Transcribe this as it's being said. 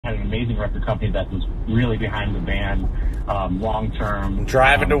amazing record company that was really behind the band, long-term.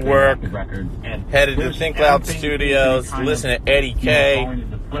 Driving to work, records, and headed to Think Loud Studios, listen to Eddie K.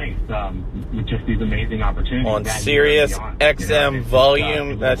 With just these amazing opportunities. On Sirius XM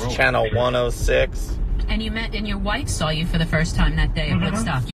volume, that's channel 106. And you met, and your wife saw you for the first time that day at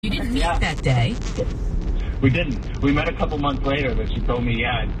Woodstock. You didn't meet that day. We didn't. We met a couple months later, but she told me,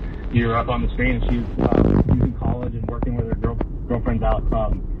 you were up on the screen, and she was in college and working with her girlfriends out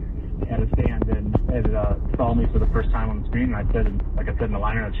at a stand, and saw me for the first time on the screen. And I said, like I said in the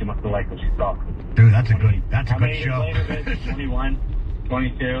liner notes, she must have liked what she saw. Dude, that's a good show. How many years later, 21,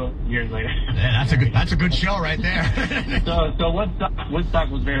 22 years later. Yeah, that's a good show right there. so Woodstock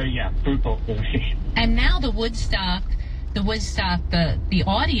was very fruitful for me. And now the Woodstock, the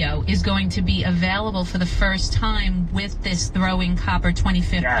audio is going to be available for the first time with this Throwing Copper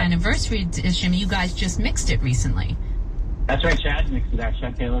 25th anniversary edition. You guys just mixed it recently. That's right, Chad mixed it.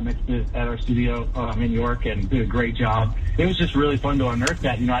 Chad Taylor mixed it at our studio in New York and did a great job. It was just really fun to unearth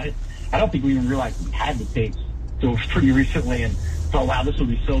that. I don't think we even realized we had the tapes till pretty recently, and thought, wow, this would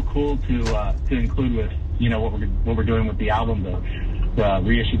be so cool to include with what we're doing with the album, the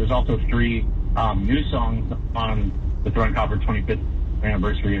reissue. There's also 3 new songs on the Throwing Copper 25th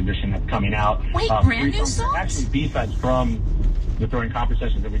anniversary edition that's coming out. Wait, brand new songs? Actually, B-sides from the Throwing Copper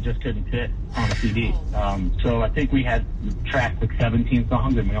sessions that we just couldn't fit on a CD. So I think we had tracked like 17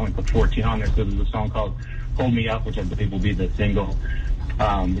 songs, and we only put 14 on there. So there's a song called "Hold Me Up," which I believe will be the single,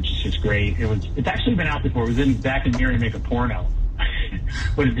 which is just great. It's actually been out before. It was back in Here to Make a Porno,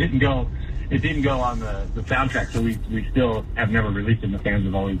 but it didn't go on the soundtrack. So we still have never released it. And the fans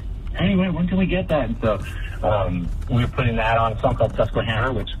have always, anyway, when can we get that? And so we were putting that on a song called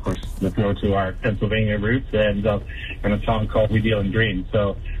Susquehanna, which of course will throw to our Pennsylvania roots, and a song called We Deal in Dreams.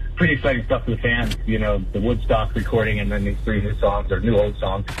 So pretty exciting stuff for the fans, the Woodstock recording, and then these 3 new songs, or new old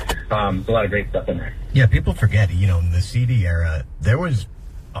songs. There's a lot of great stuff in there. Yeah, people forget, in the CD era, there was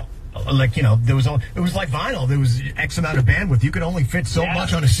it was like vinyl. There was X amount of bandwidth. You could only fit so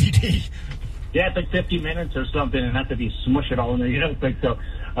much on a CD. Yeah, it's like 50 minutes or something, and that's if you smush it all in there. It's like so.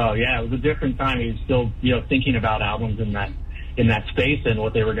 It was a different time. He was still, thinking about albums in that space and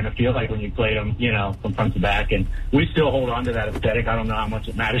what they were going to feel like when you played them, from front to back. And we still hold on to that aesthetic. I don't know how much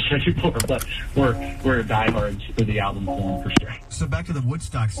it matters anymore, but we're diehards for the album form for sure. So back to the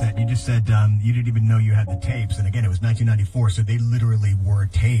Woodstock set, you just said you didn't even know you had the tapes, and again, it was 1994, so they literally were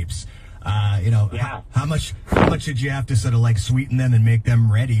tapes. How much did you have to sort of like sweeten them and make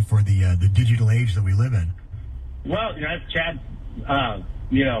them ready for the digital age that we live in? Well, Chad,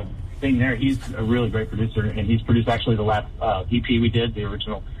 thing there, he's a really great producer, and he's produced actually the last EP we did, the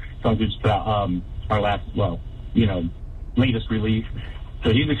original songs we just put out, our last, latest release.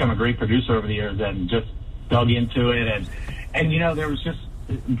 So he's become a great producer over the years and just dug into it, and there was just,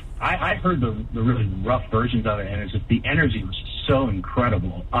 I heard the really rough versions of it, and it's just, the energy was so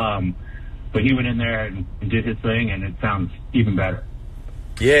incredible. But he went in there and did his thing, and it sounds even better.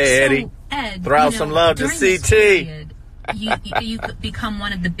 Yeah, Eddie. So, Ed, throw some love to CT. You become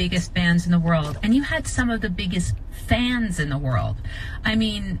one of the biggest bands in the world, and you had some of the biggest fans in the world. I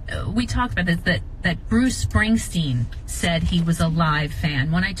mean, we talked about this, that Bruce Springsteen said he was a live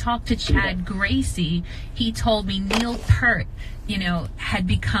fan. When I talked to Chad Gracie, he told me Neil Peart, had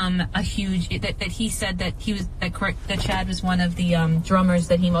become a huge, that he said that that Chad was one of the drummers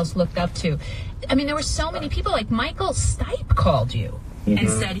that he most looked up to. I mean, there were so many people, like Michael Stipe called you and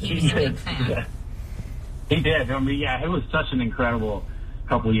said he was a big fan. Yeah. He did. It was such an incredible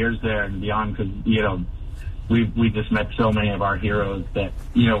couple of years there and beyond, because, we just met so many of our heroes that,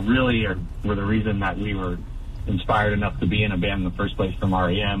 really were the reason that we were inspired enough to be in a band in the first place, from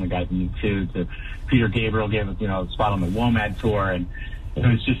R.E.M., the guys in U2, to Peter Gabriel gave us, a spot on the WOMAD tour, and it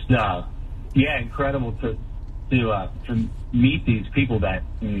was just, incredible to meet these people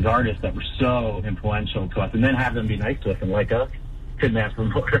these artists that were so influential to us, and then have them be nice to us and like us. Couldn't ask for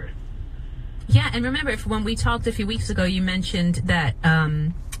more. Yeah, and remember, when we talked a few weeks ago, you mentioned that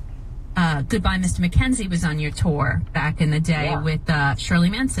Goodbye, Mr. Mackenzie was on your tour back in the day with Shirley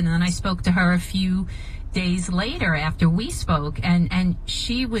Manson, and then I spoke to her a few days later after we spoke, and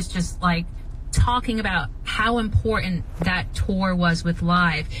she was just like talking about how important that tour was with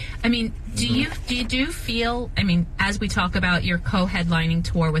Live. I mean, do you feel, as we talk about your co-headlining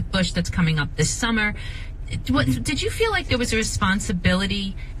tour with Bush that's coming up this summer, did you feel like there was a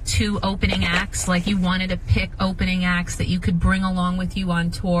responsibility to opening acts, like you wanted to pick opening acts that you could bring along with you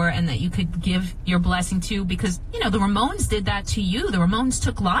on tour and that you could give your blessing to? Because, the Ramones did that to you. The Ramones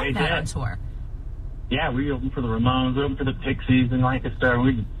took Live out on tour. Yeah, we opened for the Ramones, we opened for the Pixies in Lancaster.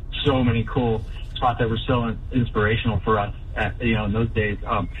 We did so many cool spots that were so inspirational for us. in those days.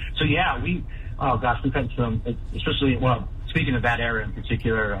 So yeah, we've had some, especially, well, speaking of that era in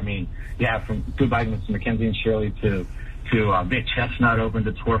particular, I mean, yeah, from Goodbye to Mr. Mackenzie and Shirley to Vic Chestnut opened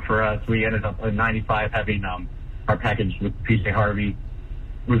a tour for us. We ended up in '95 having our package with PJ Harvey.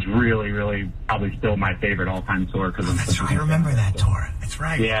 Was really, really probably still my favorite all-time tour. That's right. I remember that tour. That's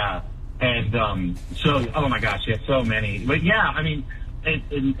right. Yeah. And so, oh my gosh, yeah, so many. But yeah, I mean,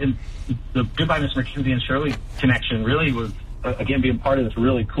 and the Goodbye Miss Mackenzie and Shirley connection really was, again, being part of this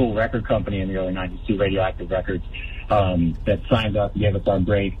really cool record company in the early 90s, too, Radioactive Records, that signed us, gave us our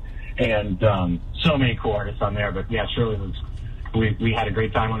break. And so many cool artists on there. But yeah, Shirley was, we had a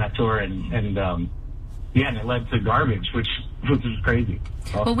great time on that tour. And it led to Garbage, which was crazy.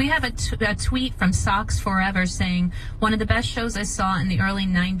 Well, we have a tweet from Socks Forever saying, one of the best shows I saw in the early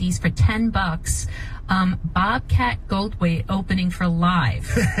 90s for $10, Bobcat Goldthwait opening for Live.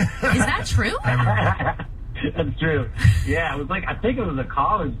 Is that true? That's true. Yeah, it was like, I think it was a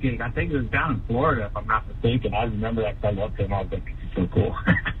college gig. I think it was down in Florida, if I'm not mistaken. I remember that because I loved him. I was like, it's so cool.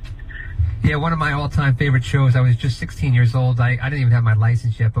 Yeah, one of my all-time favorite shows. I was just 16 years old. I didn't even have my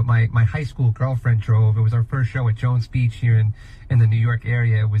license yet, but my high school girlfriend drove. It was our first show at Jones Beach here in the New York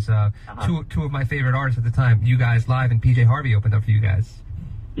area. It was two of my favorite artists at the time, you guys live, and PJ Harvey opened up for you guys.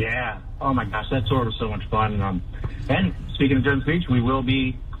 Yeah. Oh, my gosh, that tour was so much fun. And speaking of Jones Beach, we will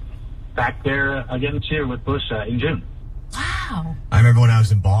be back there again this year with Bush in June. Wow. I remember when I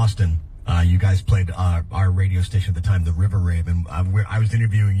was in Boston. You guys played our radio station at the time, the River Rave, and I was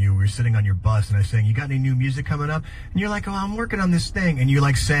interviewing you. We were sitting on your bus, and I was saying, you got any new music coming up? And you're like, oh, I'm working on this thing. And you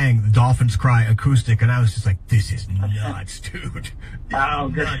like sang the Dolphins Cry acoustic, and I was just like, this is nuts, dude. Oh,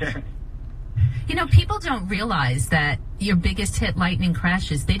 good. You know, people don't realize that your biggest hit, Lightning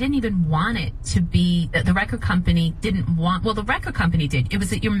Crashes, they didn't even want it to be, the record company didn't want, well, the record company did.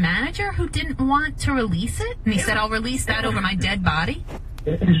 Was it your manager who didn't want to release it? And he said, I'll release that over my dead body?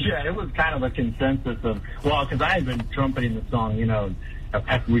 Yeah, it was kind of a consensus of, well, because I had been trumpeting the song,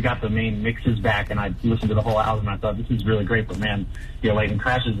 after we got the main mixes back and I listened to the whole album, I thought, this is really great, but man, Lightning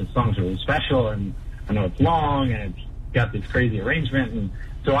Crashes, this song's really special, and I know it's long, and it's got this crazy arrangement, and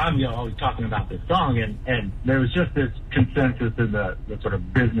so I'm, always talking about this song, and there was just this consensus in the sort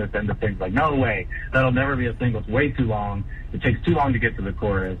of business end of things, like, no way, that'll never be a single, it's way too long, it takes too long to get to the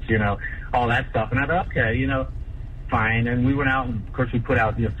chorus, all that stuff, and I thought, okay, fine. And we went out, and of course we put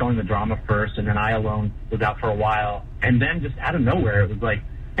out Selling the Drama first, and then I Alone was out for a while, and then just out of nowhere it was like,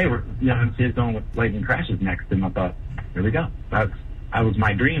 hey, we're MC's going with Lightning Crashes next, and I thought, here we go. That was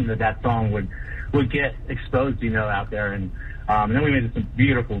my dream that song would get exposed, out there, and then we made this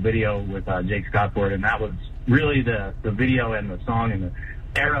beautiful video with Jake Scott for it, and that was really the video and the song and the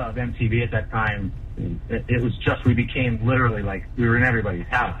era of MTV at that time. It was just, we became literally like we were in everybody's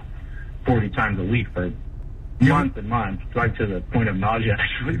house 40 times a week for months and months, right to the point of nausea,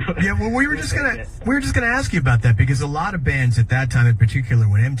 actually. Yeah, well, we were just gonna ask you about that, because a lot of bands at that time, in particular,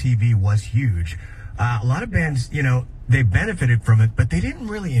 when MTV was huge, a lot of bands, they benefited from it, but they didn't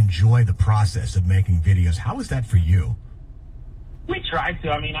really enjoy the process of making videos. How was that for you? We tried to.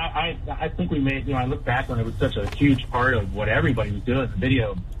 I mean, I think we made. I look back when it was such a huge part of what everybody was doing. The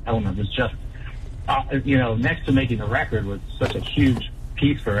video element was just, next to making the record was such a huge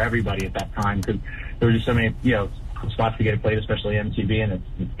piece for everybody at that time, because there were just so many, spots to get it played, especially MTV, and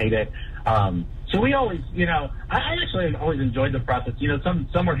it's heyday. So we always, I actually always enjoyed the process.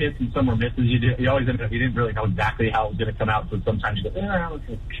 Some were hits and some were misses. You always ended up, you didn't really know exactly how it was going to come out, so sometimes you go,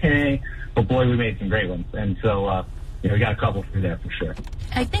 it's okay. But boy, we made some great ones. And so, we got a couple through there for sure.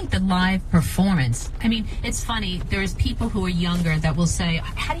 I think the live performance, I mean, it's funny. There's people who are younger that will say,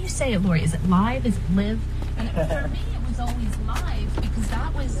 how do you say it, Lori? Is it live? Is it live? And for me, it was always live, because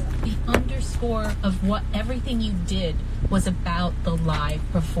that was the underscore of what everything you did was about the live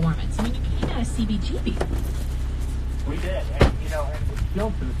performance. I mean, you came out of CBGB. We did, and it's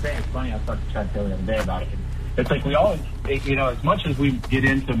still to this day. It's funny. I was talking to Chad Taylor the other day about it. It's like we always, as much as we get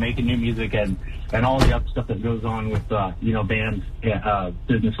into making new music and all the other stuff that goes on with bands,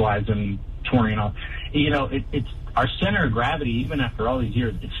 business-wise and touring and all, it's our center of gravity. Even after all these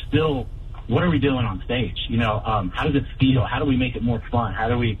years, it's still, what are we doing on stage? How does it feel? How do we make it more fun? How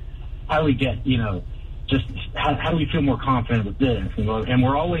do we get, just how do we feel more confident with this? And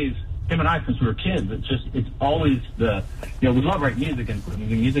we're always, him and I, since we were kids, it's always we love writing music and putting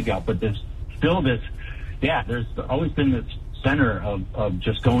music out, but there's still this, there's always been this center of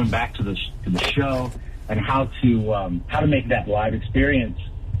just going back to the show and how to make that live experience,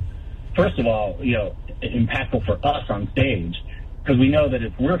 first of all, impactful for us on stage. Because we know that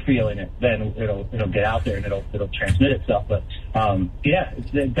if we're feeling it, then it'll get out there and it'll transmit itself. But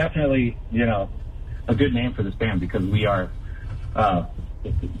it's definitely a good name for this band, because we are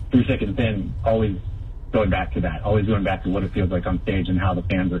through thick and thin, always going back to that, always going back to what it feels like on stage and how the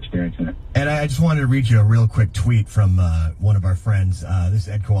fans are experiencing it. And I just wanted to read you a real quick tweet from one of our friends. This is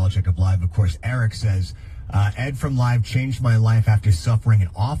Ed Kowalczyk of Live, of course. Eric says, Ed from Live changed my life after suffering an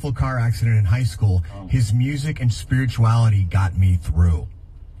awful car accident in high school. His music and spirituality got me through.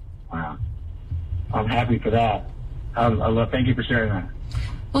 Wow. I'm happy for that. Thank you for sharing that.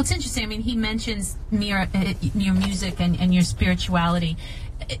 Well, it's interesting. I mean, he mentions your music and your spirituality.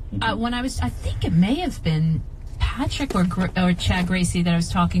 When I think it may have been Patrick or Chad Gracie that I was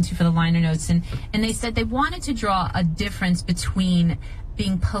talking to for the liner notes, and they said they wanted to draw a difference between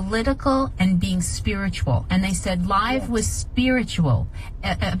being political and being spiritual. And they said Live was spiritual,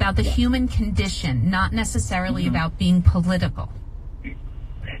 about the human condition, not necessarily about being political.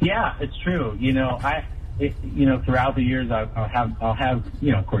 Yeah, it's true. Throughout the years, I'll have,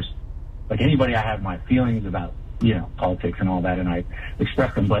 of course, like anybody, I have my feelings about, politics and all that, and I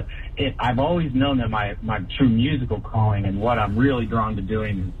express them. But I've always known that my true musical calling and what I'm really drawn to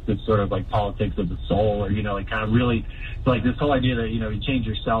doing is this sort of like politics of the soul, or, like kind of really, like this whole idea that, you change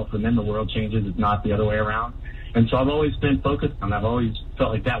yourself and then the world changes. It's not the other way around. And so I've always been focused on that. I've always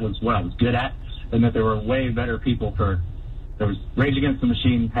felt like that was what I was good at, and that there were way better people there was Rage Against the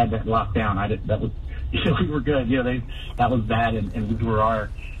Machine had that locked down. That was, we were good. That was that, and we were our,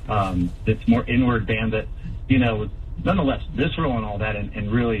 this more inward band that, was nonetheless visceral and all that,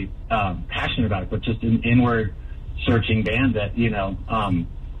 and really passionate about it, but just an inward searching band that,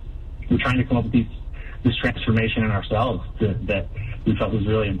 we're trying to come up with this transformation in ourselves that we felt was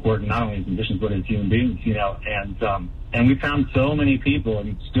really important, not only as musicians, but as human beings, and we found so many people,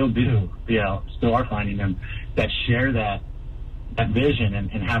 and still do, still are finding them, that share that vision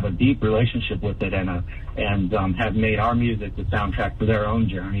and have a deep relationship with it, and have made our music the soundtrack for their own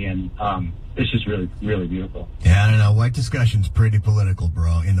journey, and it's just really, really beautiful. Yeah, I don't know. White Discussion's pretty political,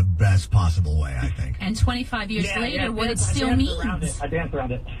 bro, in the best possible way, I think. And 25 years later, what it still means. I dance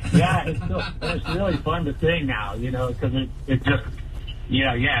around it. Yeah, it's really fun to sing now, because it just,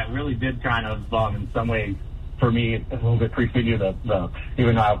 it really did kind of, in some ways, for me, a little bit prefigure the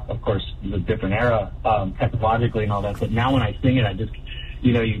even though, of course, the different era, technologically and all that, but now when I sing it, I just,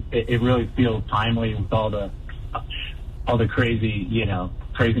 it really feels timely with all the crazy,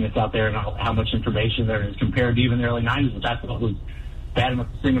 craziness out there, and how much information there is compared to even the early 90s, which I thought was bad enough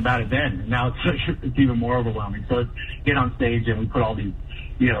to sing about it then. And now it's even more overwhelming. So it's get on stage and we put all these,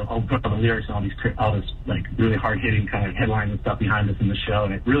 I'll put all the lyrics and all this like really hard-hitting kind of headlines and stuff behind us in the show,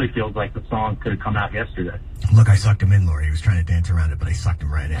 and it really feels like the song could have come out yesterday. Look, I sucked him in, Lori. He was trying to dance around it, but I sucked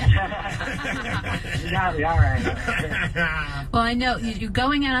him right in. Yeah, all right. Well, I know you're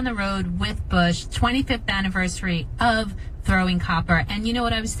going out on the road with Bush, 25th anniversary of Throwing Copper. And you know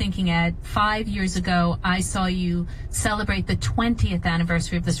what I was thinking, Ed? 5 years ago, I saw you celebrate the 20th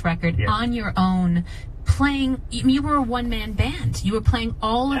anniversary of this record on your own, playing. You were a one-man band. You were playing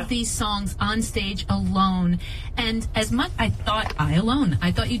all of these songs on stage alone. And as much, I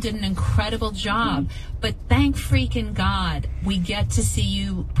thought you did an incredible job. But thank freaking God we get to see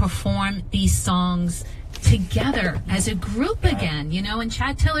you perform these songs together as a group again, and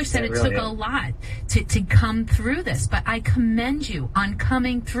Chad Tiller said it took a lot to come through this, but I commend you on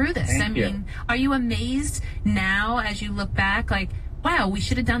coming through this. Thank you. Are you amazed now as you look back, like, wow, we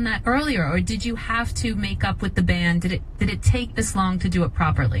should have done that earlier, or did you have to make up with the band? Did it take this long to do it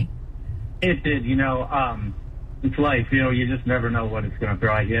properly? It did, it's life, you just never know what it's going to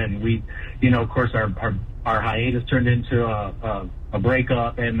throw at you, and we, of course, our hiatus turned into a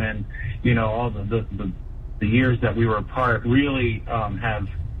breakup, and then, all the years that we were apart really have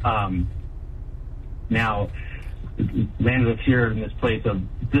now landed us here in this place of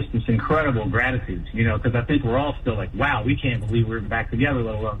just this incredible gratitude, because I think we're all still like, wow, we can't believe we're back together,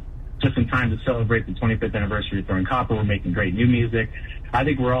 let alone just in time to celebrate the 25th anniversary of Throwing Copper. We're making great new music. I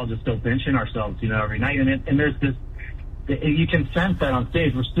think we're all just still pinching ourselves, every night. And there's this, you can sense that on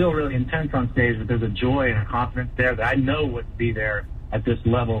stage. We're still really intense on stage, but there's a joy and a confidence there that I know wouldn't be there at this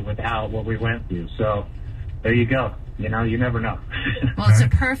level without what we went through. So there you go. You never know. Well, it's a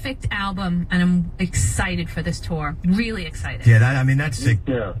perfect album, and I'm excited for this tour. Really excited. Yeah, that's sick.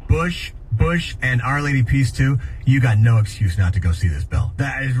 Yeah. Bush, and Our Lady Peace too. You got no excuse not to go see this, Bill.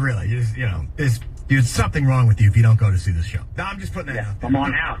 That is really, there's something wrong with you if you don't go to see this show. No, I'm just putting that out there. Come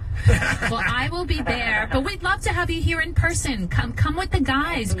on out. Well, I will be there, but we'd love to have you here in person. Come with the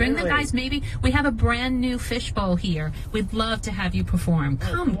guys. Absolutely. Bring the guys. Maybe we have a brand new fishbowl here. We'd love to have you perform.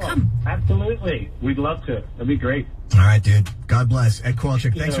 Come. Absolutely. We'd love to. That'd be great. All right, dude. God bless. Ed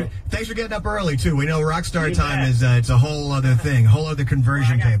Kowalczyk, thanks for getting up early, too. We know Rockstar time is it's a whole other thing, whole other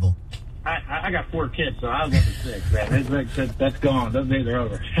conversion table. I got 4 kids, so I was up to 6, man. It's like, that's gone. Those days are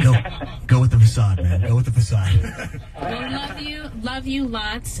over. Go with the facade, man. Go with the facade. Well, love you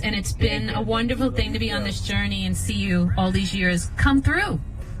lots, and it's been a wonderful thing to be on this journey and see you all these years come through.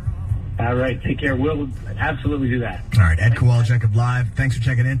 All right, take care. We'll absolutely do that. All right, Ed Kowalczyk Live. Thanks for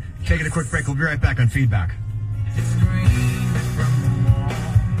checking in. Taking a quick break. We'll be right back on Feedback.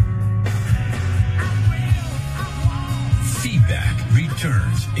 Feedback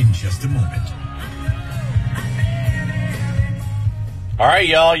returns in just a moment. All right,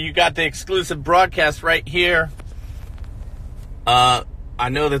 y'all, you got the exclusive broadcast right here. I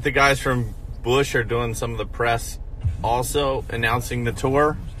know that the guys from Bush are doing some of the press also announcing the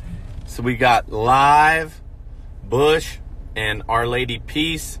tour. So we got Live, Bush, and Our Lady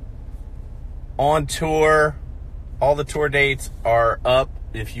Peace on tour. All the tour dates are up.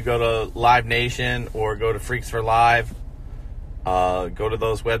 If you go to Live Nation or go to Freaks for Live, go to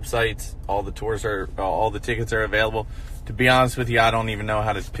those websites. All the tickets are available. To be honest with you, I don't even know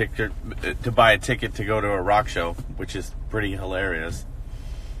how to buy a ticket to go to a rock show, which is pretty hilarious.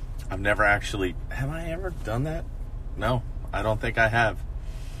 Have I ever done that? No, I don't think I have.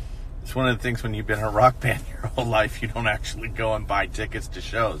 It's one of the things when you've been in a rock band your whole life, you don't actually go and buy tickets to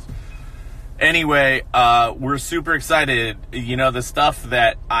shows. Anyway, we're super excited. You know, the stuff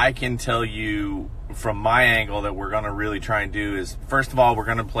that I can tell you from my angle that we're going to really try and do is, first of all, we're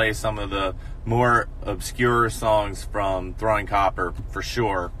going to play some of the more obscure songs from Throwing Copper, for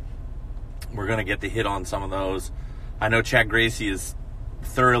sure. We're going to get the hit on some of those. I know Chad Gracie is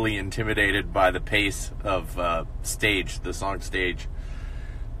thoroughly intimidated by the pace of the song Stage.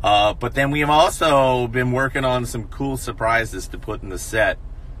 But then we have also been working on some cool surprises to put in the set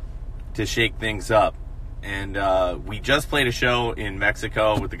to shake things up. And we just played a show in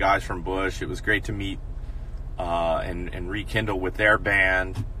Mexico with the guys from Bush. It was great to meet and rekindle with their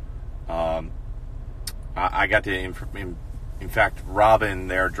band. I got to, in fact, Robin,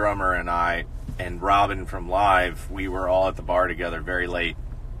 their drummer, and Robin from Live, we were all at the bar together very late.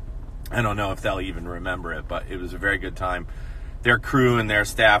 I don't know if they'll even remember it, but it was a very good time. Their crew and their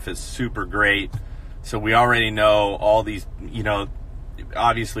staff is super great. So we already know all these,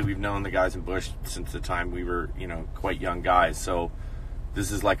 obviously we've known the guys in Bush since the time we were, quite young guys. So this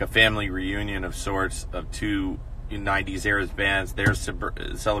is like a family reunion of sorts of two 90s era bands. They're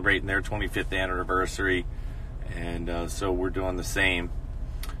celebrating their 25th anniversary. And so we're doing the same.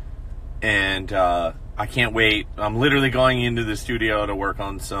 And I can't wait. I'm literally going into the studio to work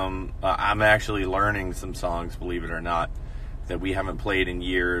on some, I'm actually learning some songs, believe it or not, that we haven't played in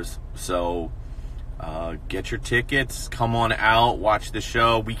years. So get your tickets, come on out, watch the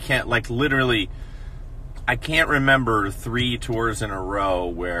show. We can't, I can't remember 3 tours in a row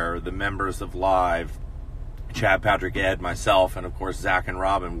where the members of Live, Chad, Patrick, Ed, myself, and of course Zach and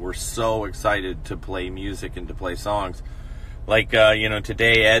Robin, were so excited to play music and to play songs.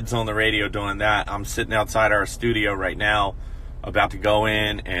 Today Ed's on the radio doing that. I'm sitting outside our studio right now, about to go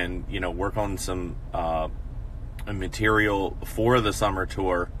in and, work on some material for the summer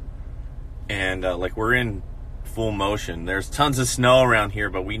tour. And we're in full motion. There's tons of snow around here,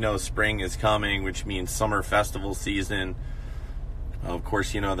 but we know spring is coming, which means summer festival season. Of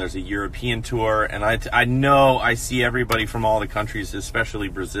course, there's a European tour, and I know I see everybody from all the countries, especially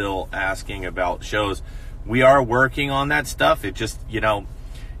Brazil, asking about shows. We are working on that stuff. It just,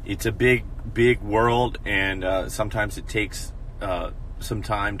 it's a big, big world, and sometimes it takes some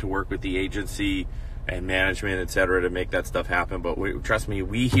time to work with the agency and management, etc., to make that stuff happen. But trust me,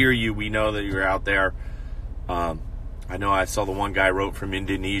 we hear you. We know that you're out there. I know I saw the one guy wrote from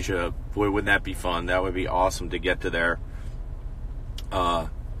Indonesia. Boy, wouldn't that be fun? That would be awesome to get to there.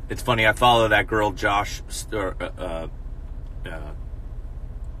 It's funny, I follow that girl, Josh, oh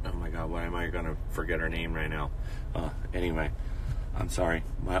my God, why am I going to forget her name right now? Anyway, I'm sorry,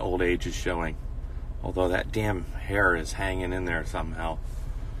 my old age is showing. Although that damn hair is hanging in there somehow.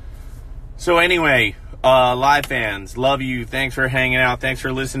 So anyway, Live fans, love you. Thanks for hanging out. Thanks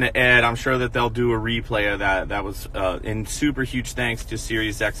for listening to Ed. I'm sure that they'll do a replay of that. That was, and super huge thanks to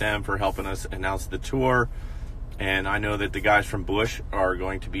Sirius XM for helping us announce the tour. And I know that the guys from Bush are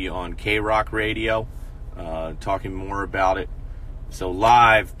going to be on K-Rock Radio, talking more about it. So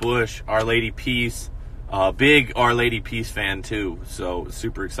Live, Bush, Our Lady Peace, big Our Lady Peace fan too. So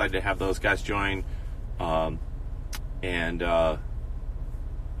super excited to have those guys join. I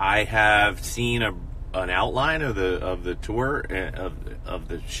have seen an outline of the tour, of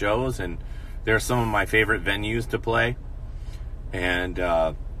the shows, and they're some of my favorite venues to play. And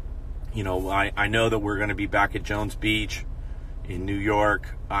I know that we're going to be back at Jones Beach in New York.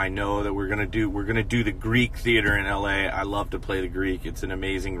 I know that we're going to do the Greek Theater in LA. I love to play the Greek. It's an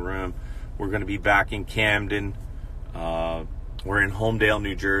amazing room. We're going to be back in Camden. We're in Homedale,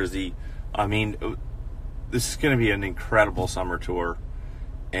 New Jersey. I mean, this is going to be an incredible summer tour.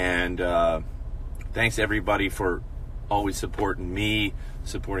 And thanks everybody for always supporting me,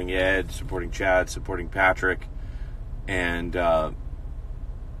 supporting Ed, supporting Chad, supporting Patrick. And I'm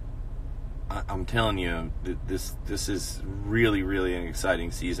telling you, this is really, really an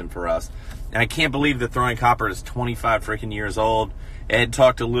exciting season for us. And I can't believe that Throwing Copper is 25 freaking years old. Ed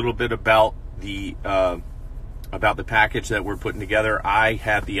talked a little bit about the package that we're putting together. I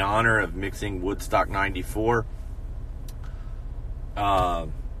had the honor of mixing Woodstock 94.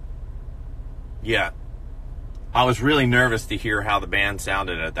 Yeah. I was really nervous to hear how the band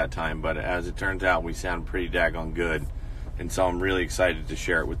sounded at that time, but as it turns out, we sound pretty daggone good. And so I'm really excited to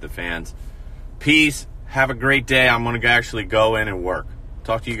share it with the fans. Peace. Have a great day. I'm going to actually go in and work.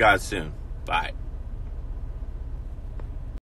 Talk to you guys soon. Bye.